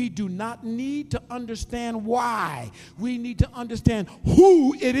 We do not need to understand why. We need to understand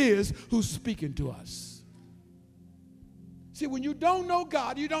who it is who's speaking to us. See, when you don't know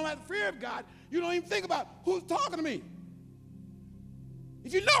God, you don't have the fear of God, you don't even think about who's talking to me.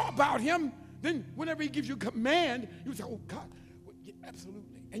 If you know about him, then whenever he gives you a command, you say, oh, God, well, yeah,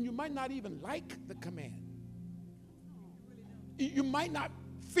 absolutely. And you might not even like the command. You might not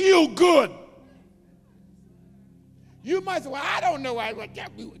feel good. You might say, well, I don't know why.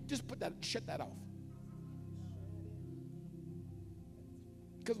 Just shut that off.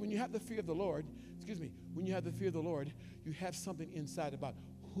 Because when you have the fear of the Lord, when you have the fear of the Lord, you have something inside about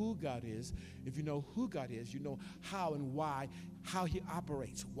who God is. If you know who God is, you know how and why, how he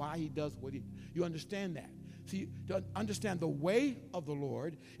operates, why he does what you understand that. See, to understand the way of the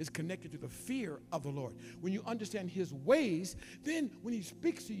Lord is connected to the fear of the Lord. When you understand his ways, then when he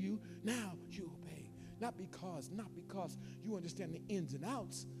speaks to you, now you obey. Not because you understand the ins and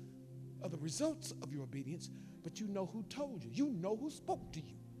outs of the results of your obedience, but you know who told you. You know who spoke to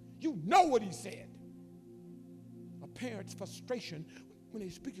you. You know what he said. A parent's frustration when they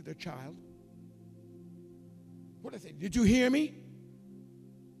speak to their child, what do they say? Did you hear me?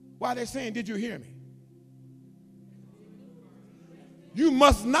 Why are they saying, did you hear me? You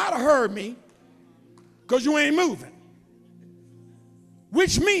must not have heard me because you ain't moving.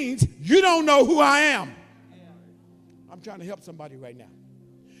 Which means you don't know who I am. I'm trying to help somebody right now.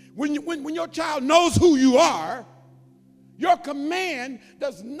 When your child knows who you are, your command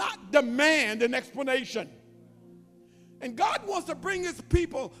does not demand an explanation. And God wants to bring his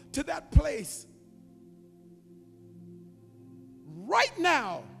people to that place right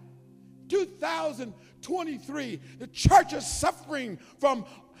now 2023, the church is suffering from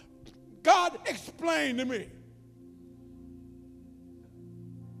God explain to me.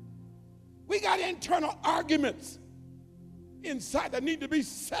 We got internal arguments inside that need to be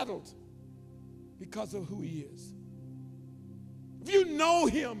settled because of who he is. If you know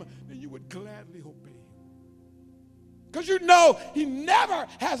him, then you would gladly obey him. Because you know he never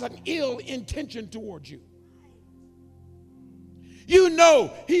has an ill intention towards you. You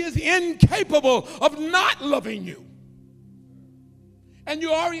know he is incapable of not loving you. And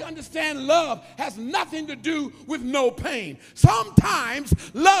you already understand love has nothing to do with no pain. Sometimes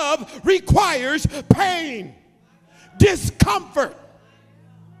love requires pain, discomfort.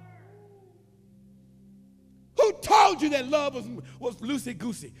 Who told you that love was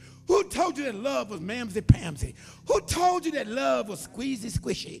loosey-goosey? Who told you that love was mamsy-pamsy? Who told you that love was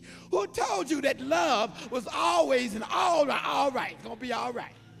squeezy-squishy? Who told you that love was always and all right, it's going to be all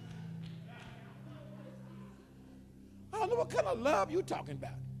right? I don't know what kind of love you're talking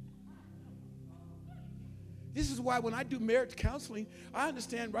about. This is why when I do marriage counseling, I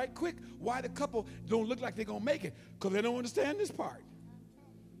understand right quick why the couple don't look like they're going to make it, because they don't understand this part.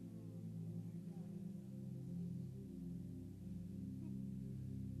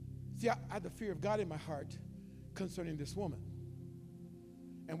 See, I had the fear of God in my heart concerning this woman.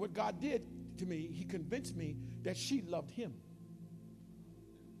 And what God did to me, he convinced me that she loved him.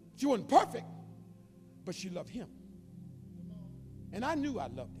 She wasn't perfect, but she loved him. And I knew I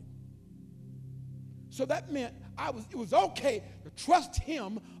loved him. So that meant it was okay to trust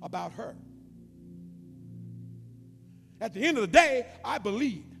him about her. At the end of the day, I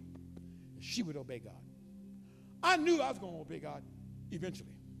believed she would obey God. I knew I was going to obey God eventually.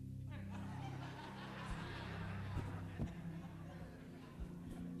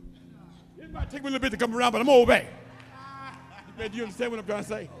 It might take me a little bit to come around, but I'm going to obey. Do you understand what I'm trying to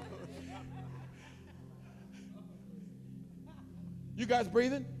say? You guys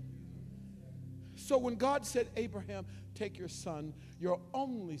breathing? So when God said, Abraham, take your son, your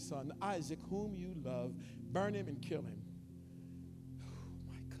only son, Isaac, whom you love, burn him and kill him. Oh,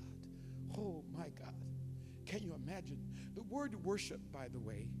 my God. Oh, my God. Can you imagine? The word worship, by the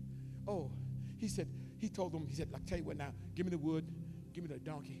way. Oh, he told them, I'll tell you what now, give me the wood, give me the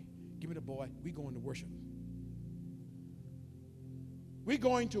donkey, give me the boy. We're going to worship. We're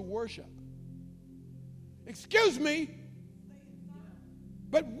going to worship. Excuse me,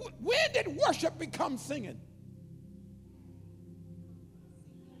 but when did worship become singing?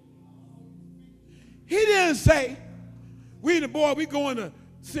 He didn't say, we and the boy, we're going to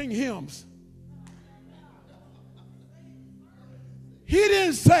sing hymns. He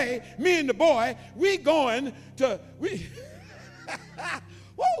didn't say, me and the boy, we're going to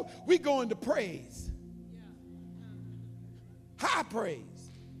praise. High praise.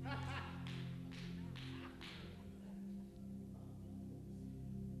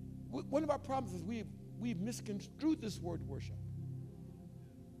 One of our problems is we've misconstrued this word worship.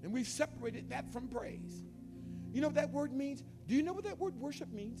 And we've separated that from praise. You know what that word means? Do you know what that word worship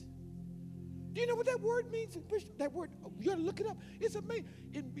means? Do you know what that word means? That word, you got to look it up. It's amazing.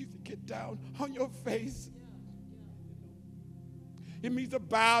 It means to get down on your face. It means to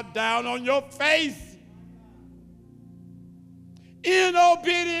bow down on your face. In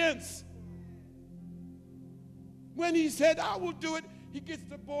obedience. When he said, I will do it, he gets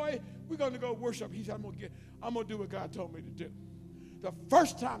the boy, we're going to go worship. He said, I'm going to do what God told me to do. The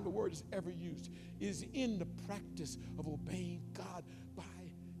first time the word is ever used is in the practice of obeying God by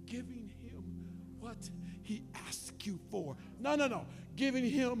giving him what he asks you for. No. Giving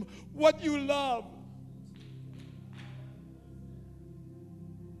him what you love.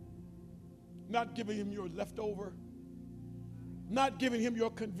 Not giving him your leftover. Not giving him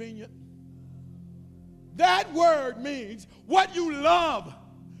your convenient. That word means what you love.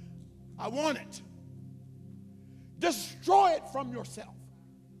 I want it. Destroy it from yourself.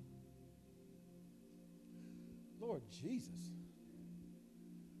 Lord Jesus.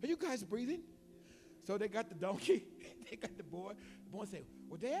 Are you guys breathing? So they got the donkey. They got the boy. The boy said,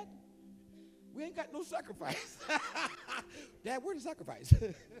 well, Dad, we ain't got no sacrifice. Dad, where's the sacrifice?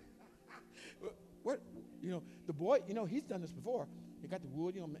 What? The boy, he's done this before. He got the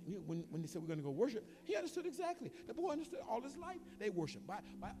wood, when they said we're going to go worship, he understood exactly. The boy understood all his life. They worship by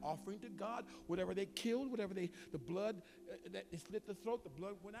offering to God whatever they killed, whatever the blood, that they slit the throat, the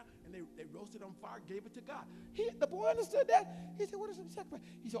blood went out, and they roasted on fire, gave it to God. The boy understood that. He said, what is the sacrifice?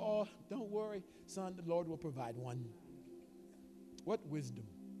 He said, oh, don't worry, son, the Lord will provide one. What wisdom.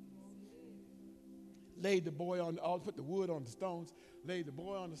 Laid the boy on the altar, put the wood on the stones, laid the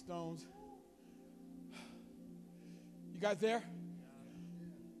boy on the stones. You guys there?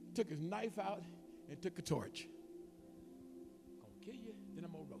 took his knife out and took a torch. I'm going to kill you, then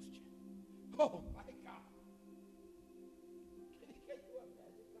I'm going to roast you. Oh, my God. Can you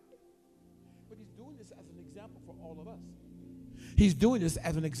imagine? But he's doing this as an example for all of us. He's doing this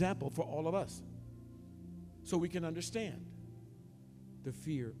as an example for all of us, so we can understand the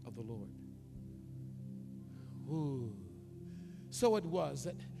fear of the Lord. Ooh. So it was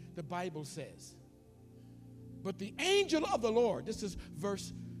that the Bible says, but the angel of the Lord, this is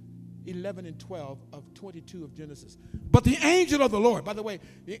verse 11 and 12 of 22 of Genesis. But the angel of the Lord, by the way,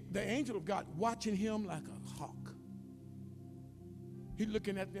 the angel of God watching him like a hawk. He's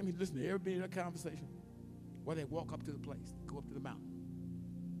looking at them, he's listening to everybody in their conversation while they walk up to the place, go up to the mountain.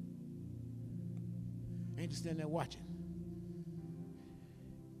 Angel standing there watching.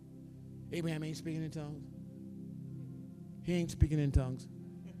 Abraham ain't speaking in tongues. He ain't speaking in tongues.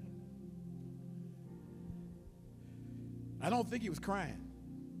 I don't think he was crying.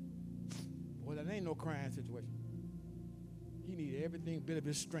 Boy, that ain't no crying situation. He needed every bit of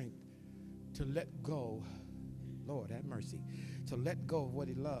his strength to let go. Lord, have mercy. To let go of what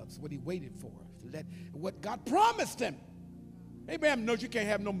he loves, what he waited for, to let what God promised him. Abraham knows you can't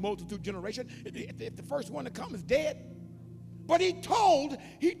have no multitude generation if the first one to come is dead. But he told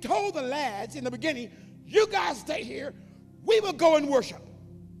the lads in the beginning, you guys stay here. We will go and worship.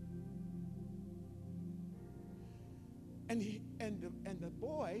 And the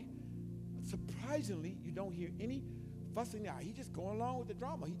boy, surprisingly, you don't hear any fussing out. He's just going along with the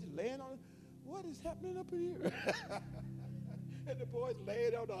drama. He's just laying on, what is happening up in here? And the boy's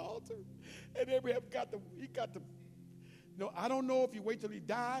laying on the altar. And Abraham I don't know if you wait till he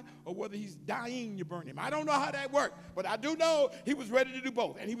died or whether he's dying, you burn him. I don't know how that worked, but I do know he was ready to do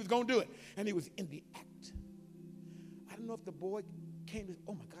both, and he was going to do it. And he was in the act. I don't know if the boy came to,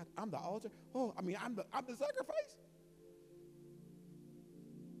 oh my God, I'm the altar. Oh, I mean, I'm the sacrifice.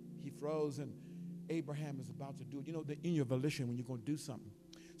 He froze, and Abraham is about to do it. You know, in your volition, when you're going to do something.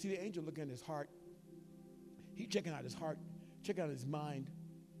 See, the angel looking at his heart. He's checking out his heart, checking out his mind,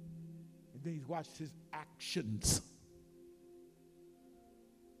 and then he's watched his actions.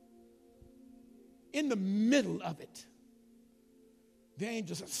 In the middle of it, the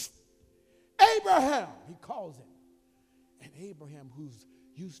angel says, Abraham, he calls him. And Abraham, who's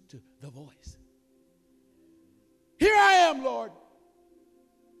used to the voice, here I am, Lord.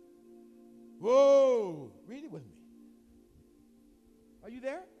 Whoa, read it with me. Are you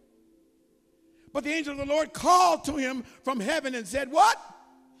there? But the angel of the Lord called to him from heaven and said, what?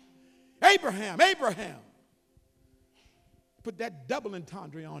 Abraham, Abraham. Put that double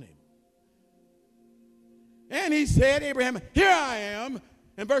entendre on him. And he said, Abraham, here I am.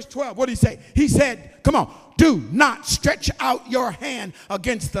 In verse 12, what did he say? He said, come on, do not stretch out your hand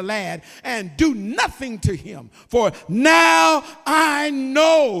against the lad and do nothing to him. For now I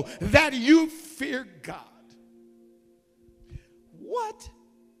know that you fear God. What?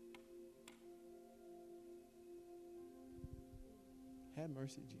 Have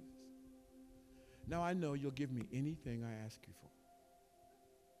mercy, Jesus. Now I know you'll give me anything I ask you for.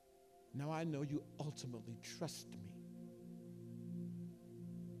 Now I know you ultimately trust me.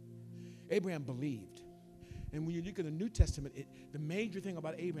 Abraham believed. And when you look at the New Testament, the major thing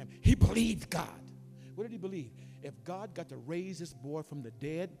about Abraham, he believed God. What did he believe? If God got to raise this boy from the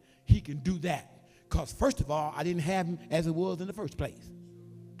dead, he can do that. Because first of all, I didn't have him as it was in the first place.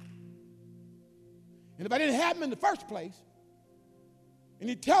 And if I didn't have him in the first place, and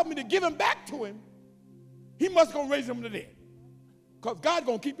he told me to give him back to him, he must go raise him from the dead. Because God's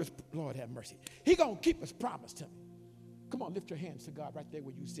going to keep his, Lord have mercy. He's going to keep his promise to me. Come on, lift your hands to God right there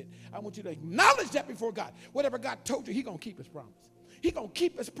where you sit. I want you to acknowledge that before God. Whatever God told you, he's going to keep his promise. He's going to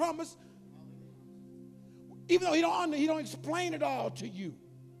keep his promise. Even though he don't explain it all to you.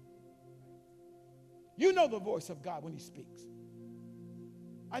 You know the voice of God when he speaks.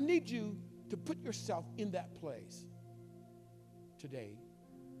 I need you to put yourself in that place today.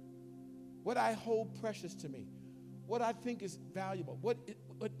 What I hold precious to me. What I think is valuable, what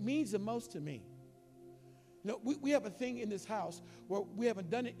means the most to me. You know, we have a thing in this house where we haven't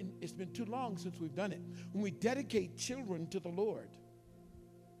done it, and it's been too long since we've done it. When we dedicate children to the Lord,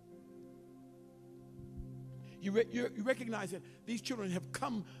 you recognize that these children have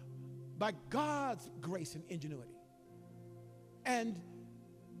come by God's grace and ingenuity. And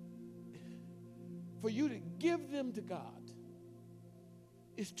for you to give them to God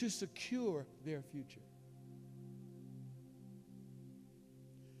is to secure their future.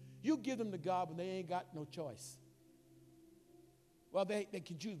 You give them to God when they ain't got no choice. Well, they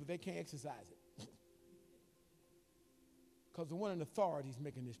can choose, but they can't exercise it. Because the one in authority is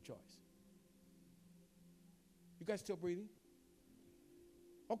making this choice. You guys still breathing?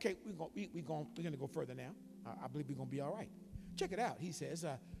 Okay, we're going to go further now. I believe we're going to be all right. Check it out. He says,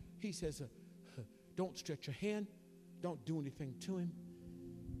 don't stretch your hand. Don't do anything to him.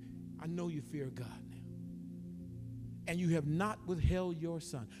 I know you fear God now. And you have not withheld your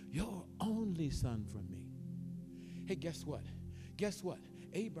son, your only son, from me. Hey, guess what? Guess what?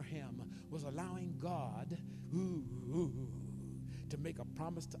 Abraham was allowing God to make a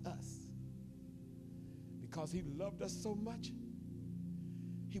promise to us. Because he loved us so much,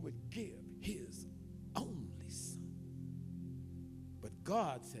 he would give his only son. But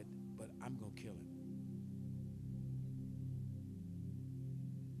God said, but I'm going to kill him.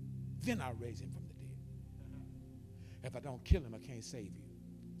 Then I'll raise him from the dead. If I don't kill him, I can't save you.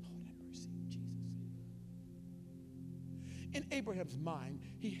 Lord have mercy, Jesus. In Abraham's mind,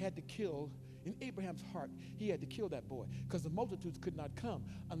 he had to kill, in Abraham's heart, he had to kill that boy because the multitudes could not come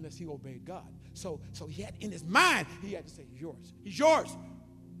unless he obeyed God. So he had, in his mind, he had to say, he's yours. He's yours.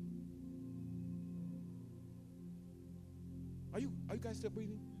 Are you guys still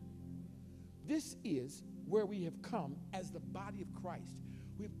breathing? This is where we have come as the body of Christ.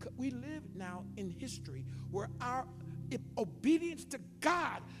 We live now in history where our obedience to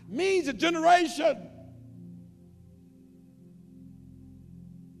God means a generation.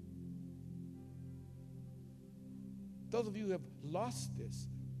 Those of you who have lost this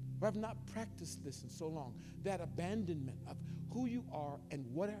or have not practiced this in so long, that abandonment of who you are and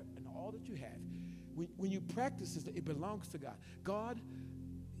whatever and all that you have, when you practice this, it belongs to God. God,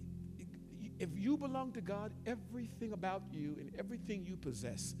 if you belong to God, everything about you and everything you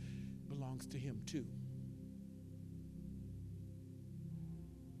possess belongs to him too.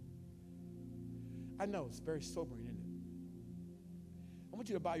 I know it's very sobering, isn't it? I want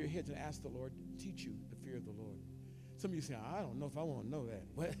you to bow your heads and ask the Lord to teach you the fear of the Lord. Some of you say, I don't know if I want to know that.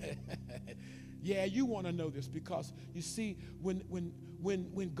 Yeah, you want to know this because you see,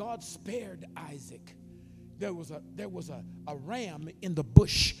 when God spared Isaac, there was a ram in the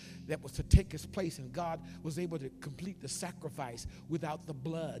bush that was to take his place, and God was able to complete the sacrifice without the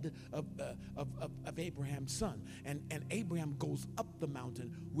blood of Abraham's son. And Abraham goes up the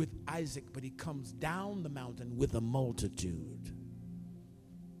mountain with Isaac, but he comes down the mountain with a multitude.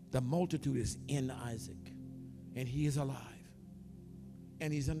 The multitude is in Isaac, and he is alive,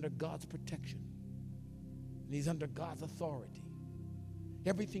 and he's under God's protection, and he's under God's authority.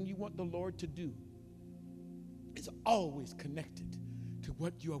 Everything you want the Lord to do is always connected to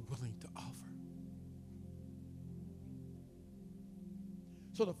what you are willing to offer.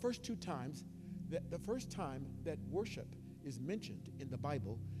 So the first time that worship is mentioned in the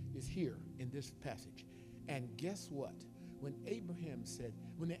Bible is here in this passage. And guess what? When Abraham said,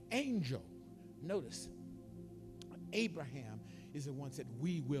 when the angel, notice, Abraham is the one who said,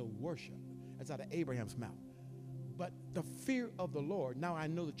 we will worship. That's out of Abraham's mouth. But the fear of the Lord, now I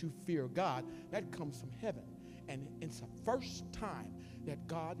know that you fear God, that comes from heaven. And it's the first time that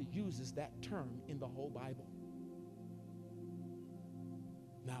God uses that term in the whole Bible.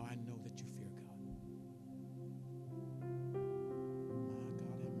 Now I know that you fear God. My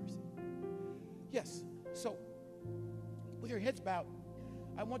God, have mercy. Yes, so with your heads bowed,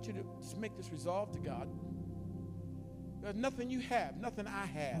 I want you to just make this resolve to God. There's nothing you have, nothing I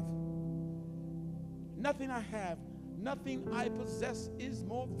have. Nothing I have, nothing I possess is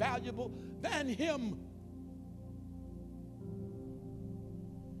more valuable than him.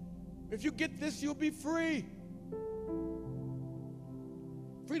 If you get this, you'll be free.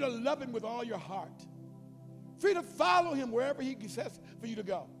 Free to love him with all your heart. Free to follow him wherever he says for you to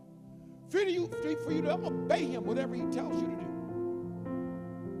go. Free for you to obey him whatever he tells you to do.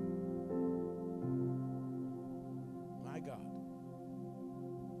 My God.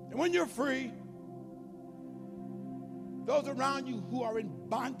 And when you're free, those around you who are in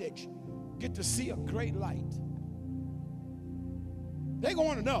bondage get to see a great light. They're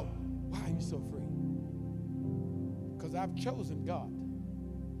going to know, why are you so free? Because I've chosen God.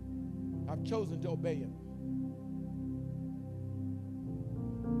 I've chosen to obey him.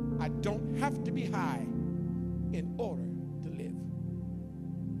 I don't have to be high in order to live.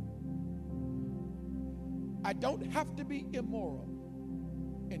 I don't have to be immoral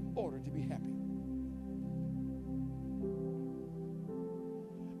in order to be happy.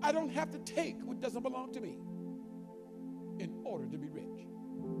 I don't have to take what doesn't belong to me in order to be rich.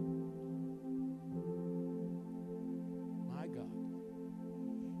 My God.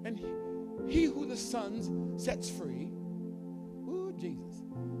 And he who the Son sets free, ooh, Jesus,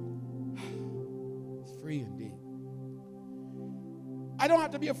 is free indeed. I don't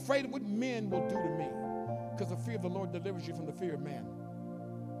have to be afraid of what men will do to me, because the fear of the Lord delivers you from the fear of man.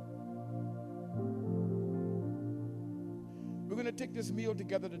 We're going to take this meal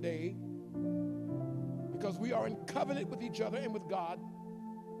together today because we are in covenant with each other and with God.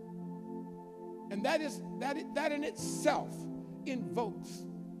 And that in itself invokes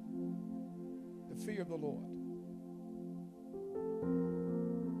the fear of the Lord.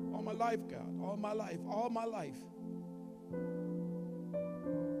 All my life, God, all my life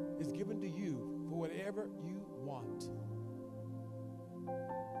is given to you for whatever you want.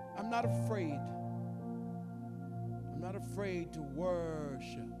 I'm not afraid. I'm not afraid to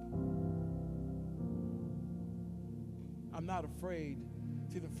worship. I'm not afraid.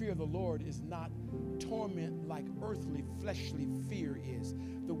 See, the fear of the Lord is not torment like earthly, fleshly fear is.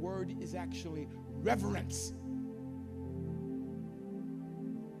 The word is actually reverence.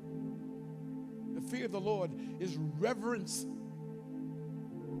 The fear of the Lord is reverence.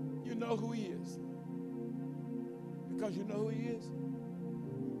 You know who he is. Because you know who he is.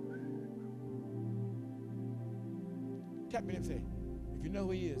 Tap me and say, if you know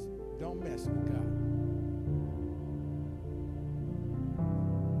who he is, don't mess with God.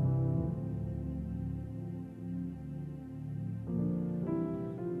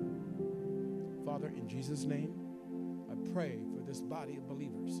 Father, in Jesus' name, I pray for this body of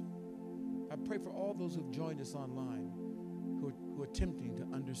believers. I pray for all those who've joined us online who are attempting to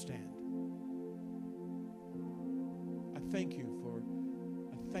understand. I thank you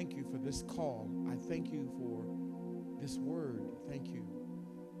for this call. I thank you for this word. Thank you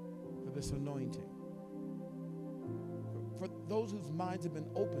for this anointing. For those whose minds have been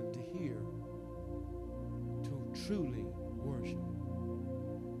opened to hear, to truly worship.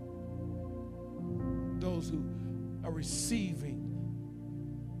 Those who are receiving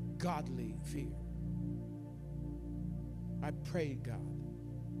godly fear. I pray, God,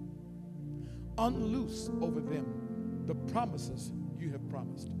 unloose over them the promises you have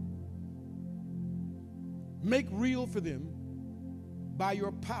promised. Make real for them by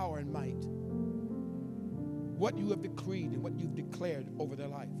your power and might what you have decreed and what you've declared over their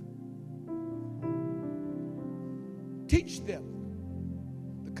life. Teach them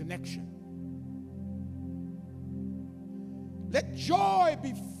the connection. Let joy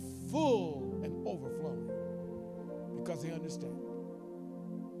be full and overflowing because they understand.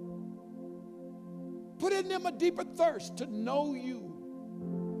 Put in them a deeper thirst to know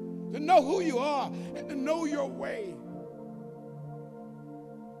you, to know who you are, and to know your way.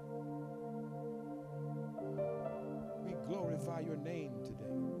 We glorify your name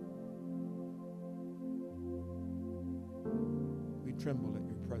today. We tremble at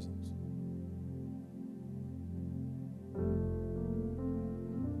your presence.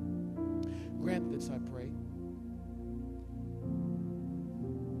 Grant this, I pray,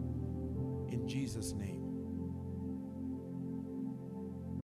 in Jesus' name.